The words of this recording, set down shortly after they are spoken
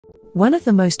One of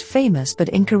the most famous but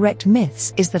incorrect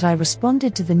myths is that I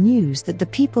responded to the news that the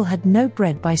people had no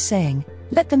bread by saying,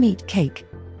 "Let them eat cake."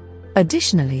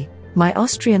 Additionally, my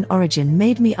Austrian origin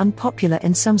made me unpopular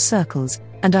in some circles,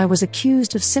 and I was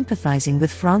accused of sympathizing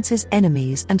with France's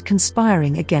enemies and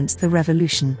conspiring against the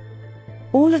revolution.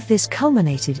 All of this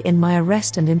culminated in my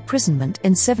arrest and imprisonment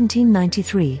in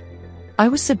 1793. I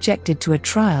was subjected to a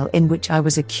trial in which I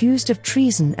was accused of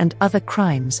treason and other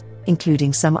crimes,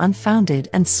 including some unfounded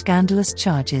and scandalous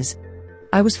charges.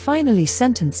 I was finally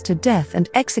sentenced to death and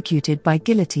executed by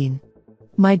guillotine.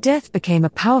 My death became a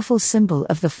powerful symbol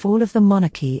of the fall of the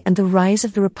monarchy and the rise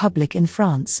of the Republic in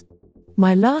France.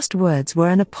 My last words were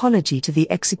an apology to the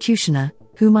executioner,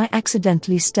 whom I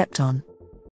accidentally stepped on.